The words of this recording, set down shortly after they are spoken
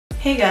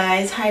Hey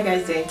guys, how you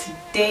guys doing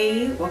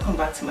today? Welcome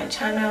back to my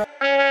channel.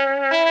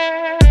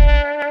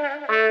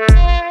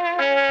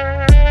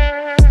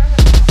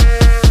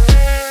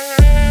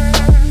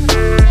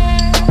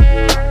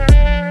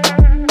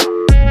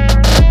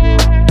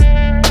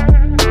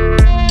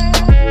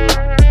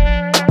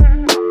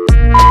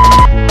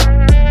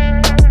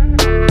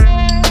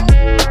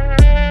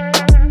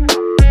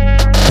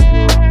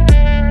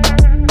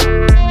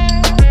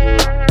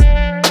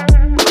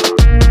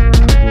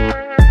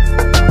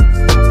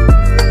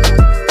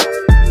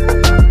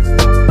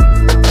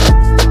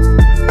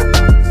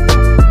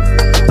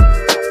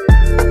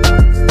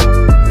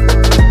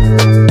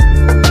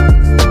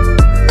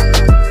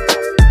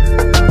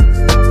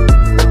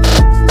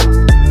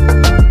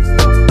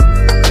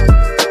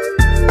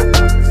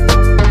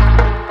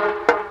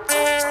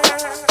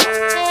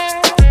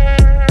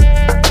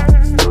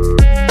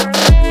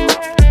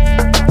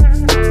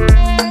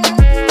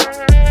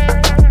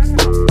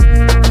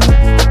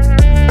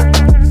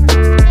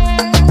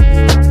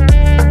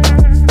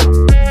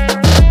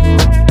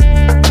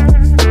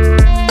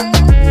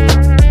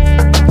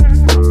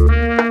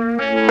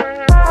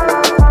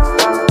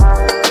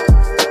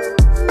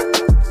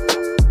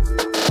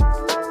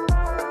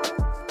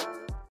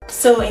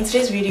 So in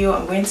today's video,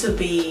 I'm going to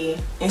be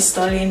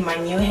installing my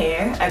new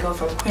hair I got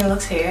from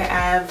Kwinlux hair.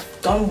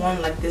 I've done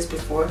one like this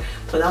before,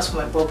 but that's for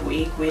my bob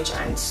wig, which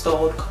I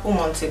installed a couple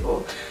months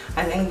ago.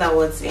 I think that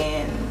was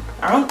in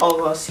around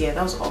August. Yeah,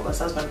 that was August.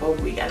 That was my bob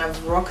wig, and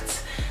I've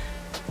rocked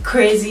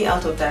crazy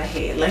out of that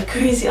hair, like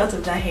crazy out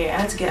of that hair.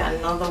 I had to get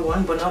another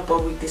one, but not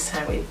bob wig this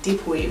time, a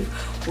deep wave,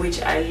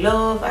 which I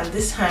love, and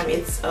this time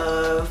it's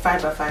a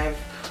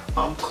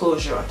 5x5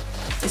 closure.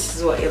 This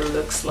is what it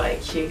looks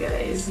like. You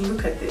guys,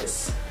 look at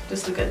this.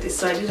 Just look at this.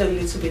 So I did a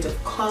little bit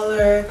of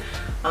color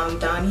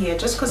down here,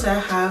 just because I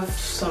have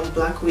some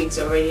black wigs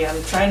already.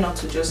 I'm trying not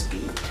to just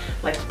be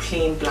like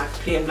plain black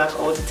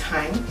all the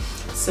time.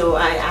 So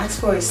I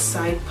asked for a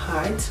side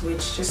part,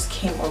 which just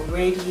came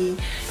already.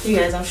 You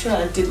guys, I'm sure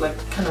I did like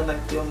kind of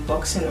like the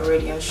unboxing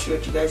already and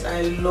showed you guys.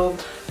 I love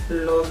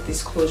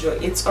this closure.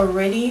 It's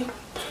already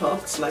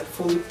plucked, like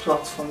fully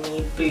plucked for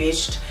me,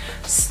 bleached,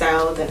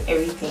 styled and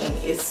everything.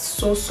 It's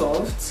so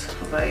soft,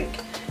 like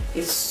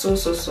it's so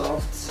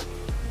soft.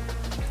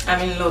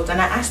 I'm in love,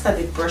 and I asked that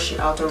they brush it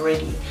out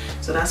already,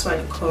 so that's why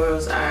the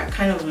curls are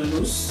kind of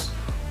loose,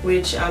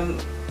 which I'm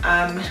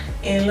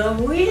in love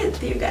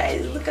with. You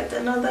guys, look at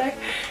another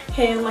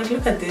hair. Like,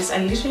 look at this.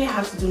 I literally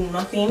have to do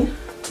nothing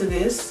to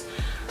this.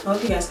 I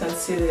hope you guys can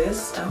see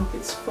this. I hope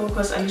it's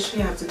focused. I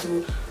literally have to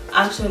do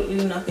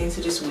absolutely nothing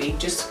to this wig,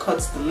 just cut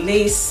the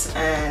lace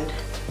and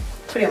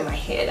put it on my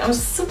head. I'm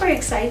super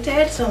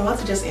excited, so I'm about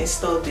to just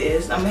install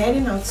this. I'm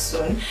heading out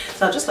soon,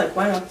 so I'll just like,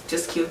 why not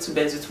just kill two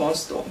birds with one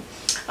stone.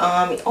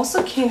 It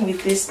also came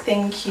with this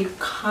thank you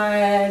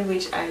card,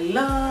 which I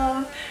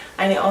love,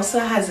 and it also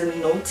has a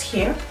note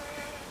here.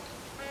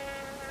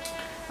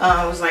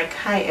 I was like,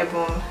 hi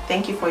Ebun,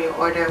 thank you for your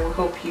order. We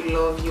hope you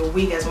love your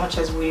wig as much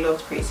as we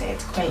love creating it.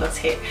 Kwinlux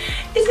hair.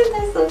 Isn't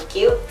that so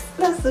cute?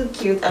 That's so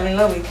cute. I'm in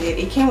love with it.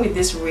 It came with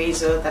this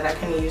razor that I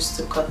can use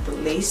to cut the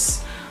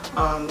lace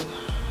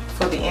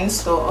for the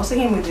install. Also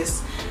came with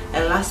this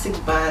elastic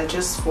band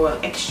just for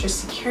extra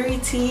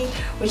security,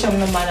 which I'm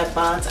not mad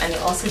about, and it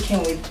also came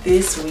with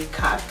this wig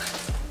cap,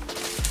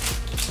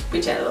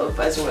 which I love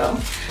as well.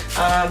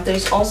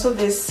 There's also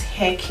this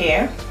hair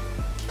care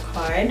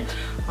card,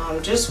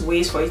 just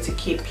ways for you to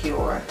keep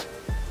your,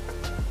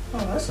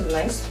 oh, that's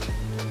nice.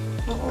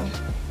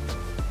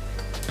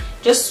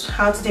 Just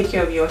how to take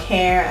care of your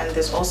hair, and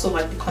there's also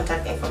like the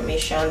contact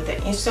information, the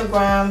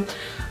Instagram,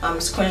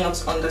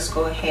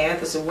 Kwinlux_hair.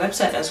 There's a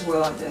website as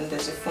well, and then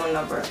there's a phone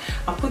number.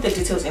 I'll put the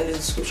details in the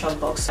description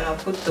box, and I'll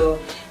put the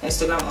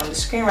Instagram on the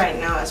screen right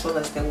now, as well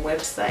as the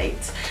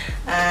website.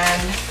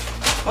 And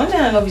one thing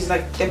I love is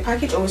like the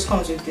package always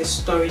comes with this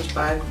storage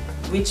bag,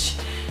 which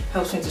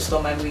helps me to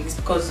store my wigs,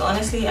 because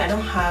honestly I don't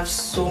have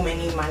so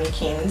many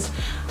mannequins,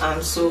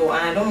 so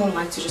I don't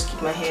like to just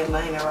keep my hair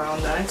lying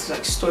around. I like to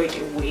like store it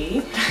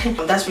away.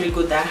 That's really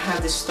good that I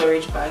have this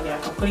storage bag, and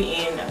I can put it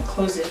in and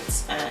close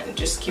it and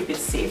just keep it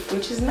safe,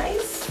 which is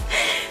nice.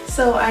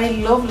 So I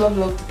love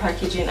the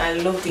packaging. I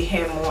love the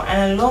hair more, and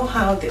I love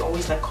how they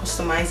always like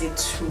customize it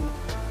to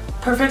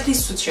perfectly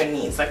suit your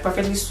needs, like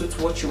perfectly suit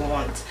what you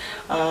want.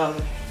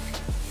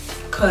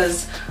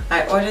 Because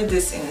I ordered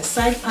this in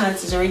side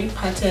parts. It's already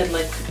parted,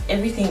 like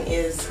everything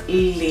is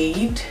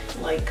laid,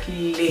 like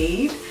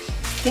laid.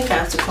 I think I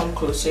have to come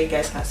close so you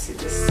guys can see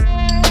this.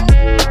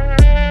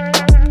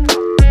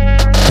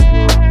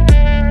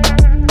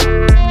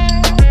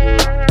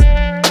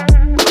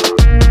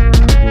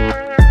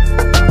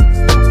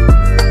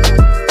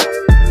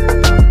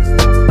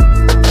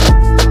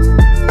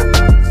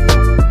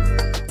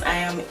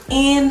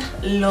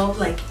 Love,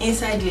 like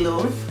inside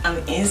love. I'm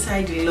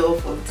inside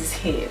love of this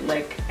hair.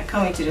 Like I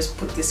can't wait to just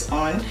put this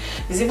on.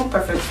 It's even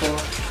perfect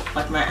for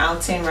like my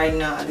outing right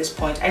now at this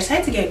point. I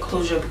decided to get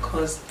closure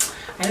because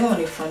I don't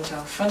want a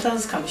frontal.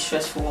 Frontals can be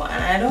stressful,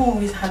 and I don't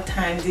always have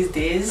time these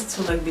days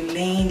to like be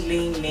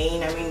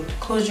laying. I mean,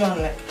 closure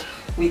on like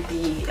with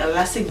the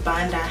elastic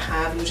band I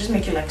have, you just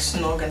make it like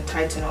snug and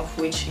tight enough,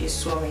 which is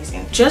so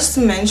amazing. Just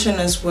to mention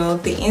as well,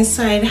 the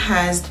inside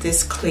has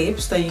these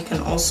clips that you can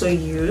also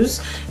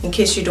use in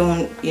case you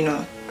don't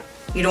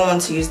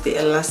want to use the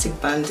elastic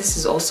band. This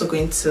is also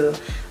going to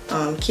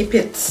keep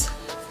it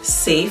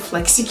safe,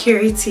 like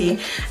security,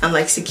 and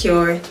like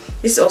secure.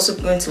 This is also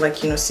going to like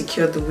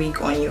secure the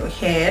wig on your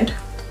head,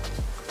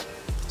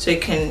 so you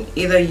can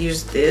either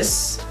use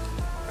this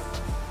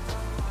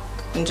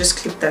and just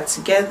clip that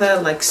together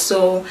like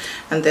so,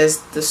 and there's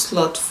the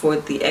slot for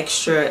the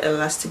extra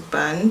elastic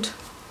band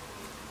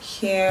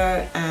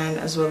here and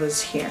as well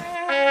as here.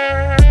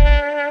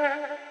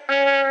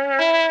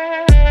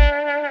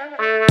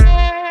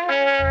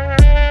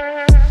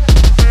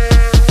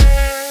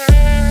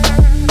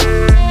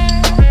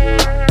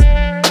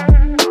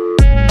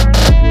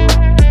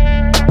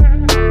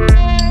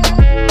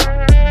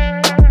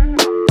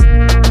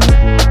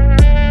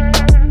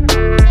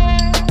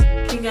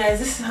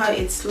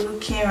 It's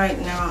looking right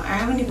now. I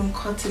haven't even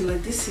cut it.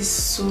 Like, this is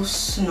so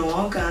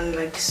snug and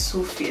like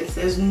so fierce.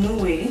 There's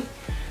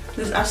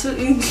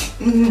absolutely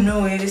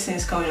no way this thing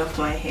is coming off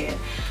my head.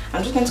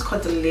 I'm just going to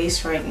cut the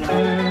lace right now.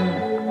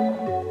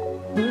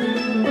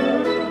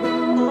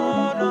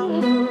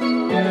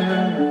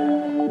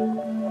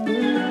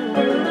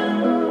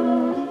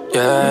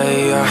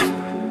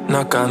 Yeah,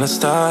 not gonna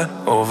start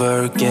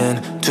over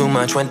again. Too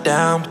much went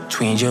down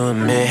between you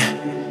and me,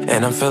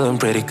 and I'm feeling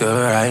pretty good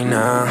right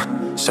now.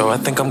 So I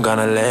think I'm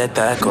gonna let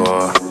that go.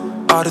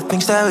 All the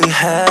things that we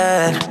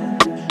had,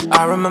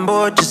 I remember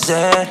what you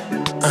said,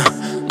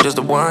 just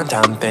a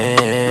one-time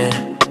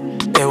thing.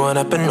 It won't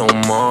happen no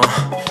more.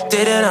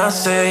 Didn't I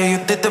say you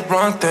did the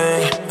wrong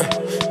thing?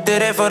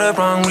 Did it for the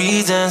wrong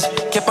reasons.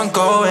 Kept on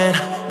going,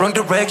 wrong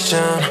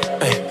direction.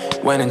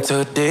 Went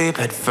into deep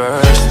at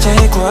first.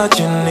 Take what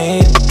you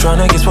need,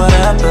 tryna guess what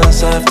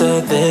happens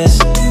after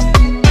this.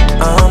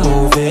 I'm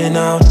moving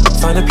out,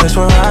 find a place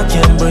where I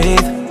can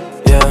breathe.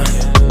 Yeah.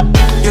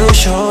 You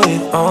show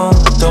it all,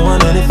 don't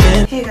want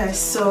anything. Hey guys,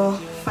 so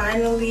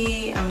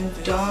finally I'm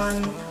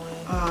done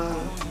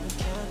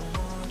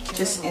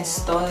just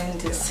installing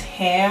this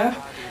hair.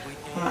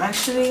 I'm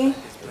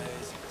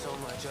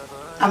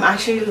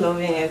actually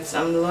loving it.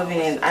 I'm loving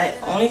it.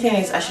 Only thing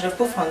is I should have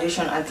put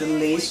foundation at the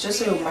lace just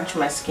so it will match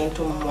my skin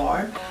tone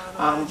more.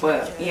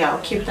 But yeah,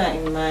 I'll keep that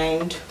in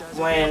mind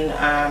when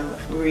I'm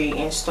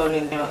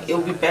reinstalling. It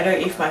would be better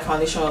if my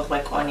foundation was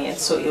like on it,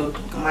 so it would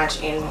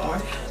match in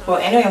more.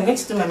 But anyway, I'm going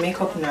to do my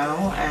makeup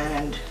now,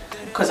 and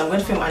because I'm going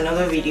to film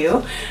another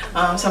video, so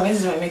I'm going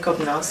to do my makeup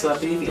now, so I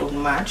believe it will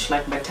match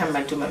like by the time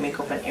I do my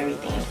makeup and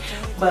everything.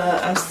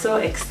 But I'm so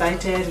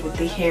excited with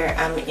the hair.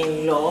 I'm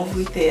in love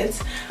with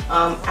it.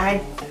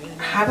 I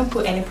haven't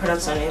put any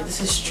products on it.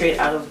 This is straight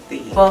out of the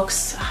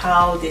box,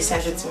 how they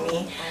sent it to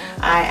me.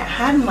 I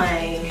had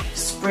my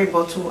spray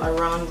bottle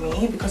around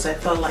me because I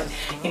thought like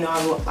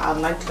I'd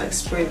like to like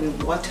spray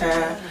with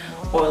water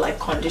or like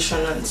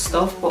conditioner and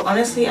stuff, but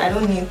honestly I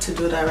don't need to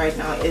do that right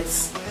now.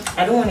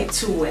 I don't want it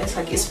too wet.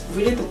 Like, it's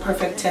really the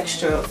perfect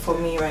texture for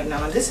me right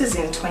now. And this is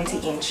in 20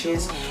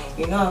 inches.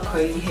 You know how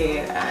curly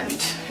hair and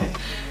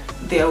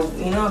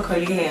how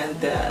curly hair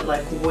and the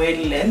like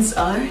weird lengths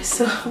are.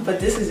 So but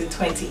this is in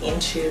 20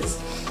 inches.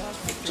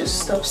 Just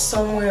stop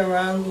somewhere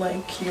around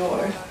like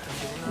your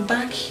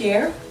back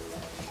here.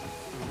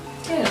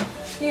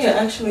 Yeah,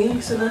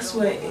 actually, so that's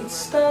where it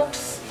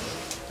stops.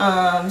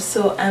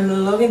 So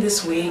I'm loving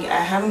this wig.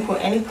 I haven't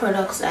put any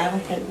products, I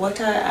haven't put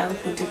water, I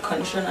haven't put deep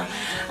conditioner,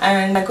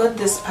 and I got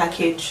this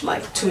package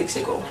like 2 weeks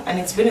ago, and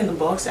it's been in the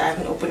box. I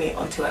haven't opened it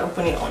until I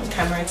open it on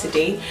camera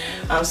today.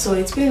 So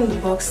it's been in the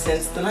box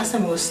since the last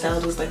time it was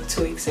styled was like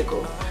 2 weeks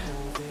ago,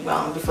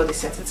 before they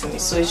sent it to me.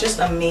 So it's just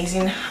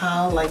amazing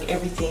how like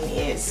everything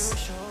is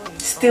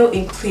still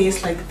in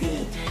place, like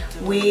the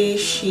way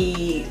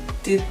she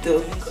did the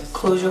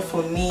closure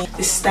for me,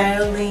 the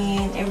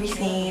styling,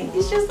 everything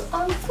is just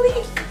on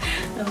fleek.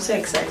 I'm so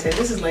excited.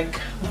 This is like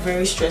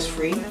very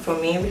stress-free for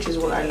me, which is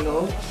what I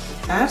love.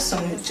 I have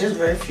just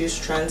very few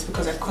strands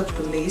because I cut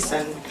the lace,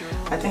 and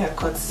I think I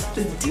cut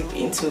deep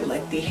into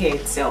like the hair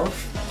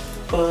itself.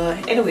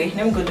 But anyway,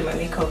 let me go do my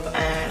makeup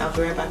and I'll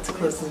be right back to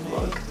close this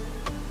vlog.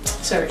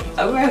 Sorry,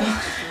 I'll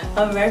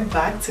be right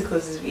back to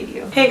close this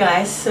video. Hey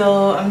guys,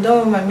 so I'm done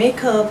with my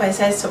makeup. I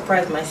decided to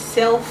surprise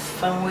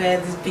myself and wear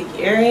this big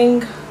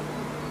earring.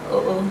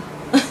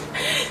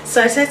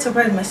 So I decided to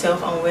surprise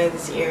myself and wear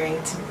this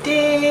earring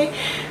today,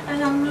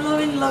 and I'm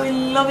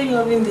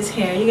loving this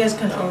hair. You guys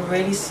can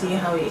already see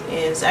how it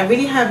is. I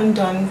really haven't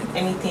done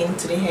anything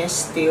to the hair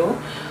still.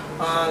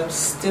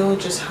 Still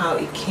just how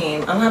it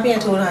came. I'm happy I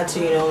told her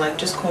to like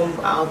just comb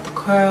out the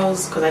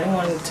curls because I didn't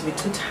want it to be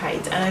too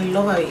tight, and I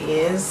love how it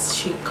is.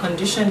 She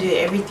conditioned it,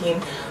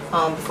 everything,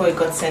 before it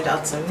got sent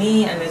out to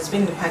me, and it's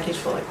been in the package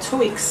for like 2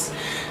 weeks,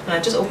 and I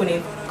just opened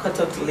it, cut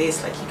up the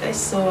lace like you guys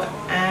saw,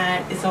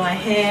 and it's on my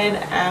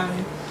head.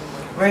 I'm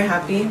very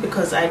happy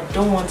because I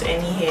don't want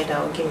any hair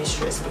that will give me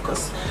stress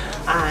because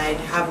I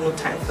have no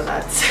time for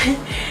that.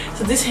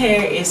 So this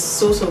hair is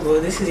so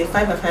good. This is a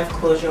 5x5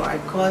 closure I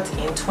got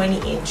in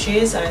 20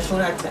 inches, and I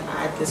told her to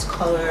add this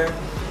color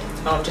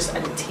just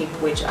at the tip,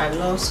 which I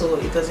love, so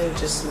it doesn't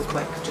just look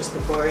like just the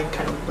boring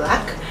kind of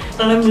black.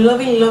 And I'm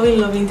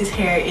loving this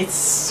hair. It's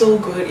so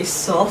good, it's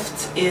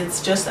soft,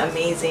 it's just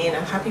amazing.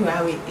 I'm happy with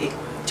how it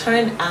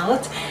turned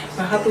out.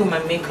 I'm happy with my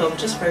makeup,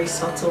 just very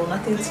subtle,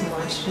 nothing too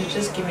much,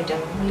 just giving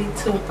them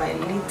little by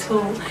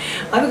little.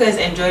 I hope you guys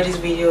enjoyed this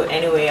video.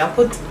 Anyway, I'll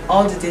put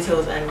all the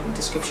details and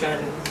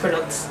description,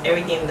 products,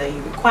 everything that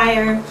you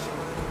require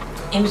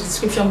in the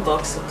description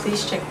box, so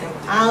please check them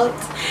out.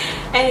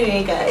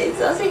 Anyway guys,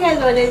 I'll see you guys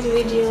in my next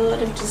video.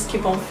 I'll just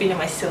keep on feeling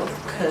myself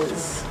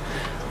because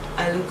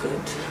I look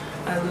good,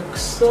 I look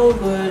so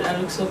good, I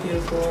look so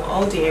beautiful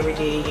all day every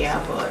day.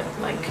 Yeah, but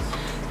like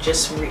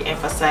just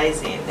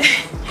re-emphasizing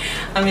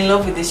I'm in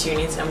love with this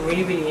unit. I'm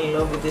really in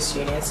love with this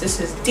unit. This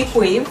is deep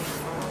wave.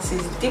 This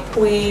is deep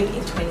wave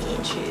in 20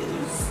 inches.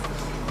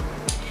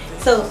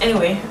 So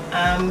anyway,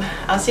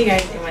 I'll see you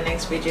guys in my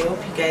next video.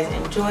 Hope you guys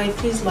enjoyed.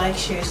 Please like,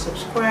 share,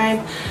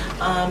 subscribe.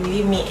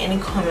 Leave me any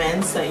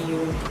comments that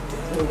you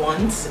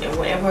want, and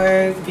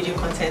whatever video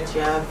content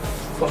you have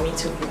for me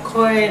to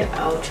record,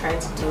 I'll try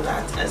to do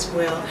that as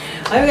well.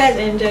 I hope you guys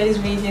enjoyed this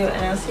video,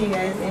 and I'll see you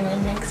guys in my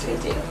next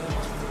video.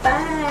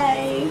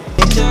 Bye.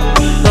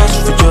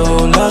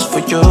 Lust for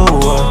you.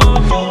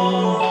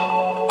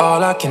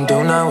 All I can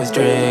do now is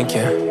drink,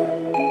 yeah.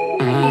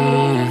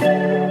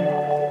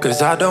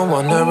 Cause I don't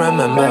wanna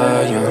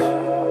remember you.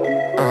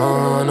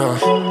 Oh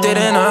no.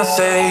 Didn't I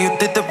say you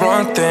did the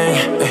wrong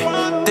thing?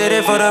 Did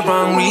it for the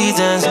wrong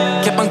reasons.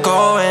 Kept on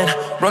going,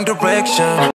 wrong direction.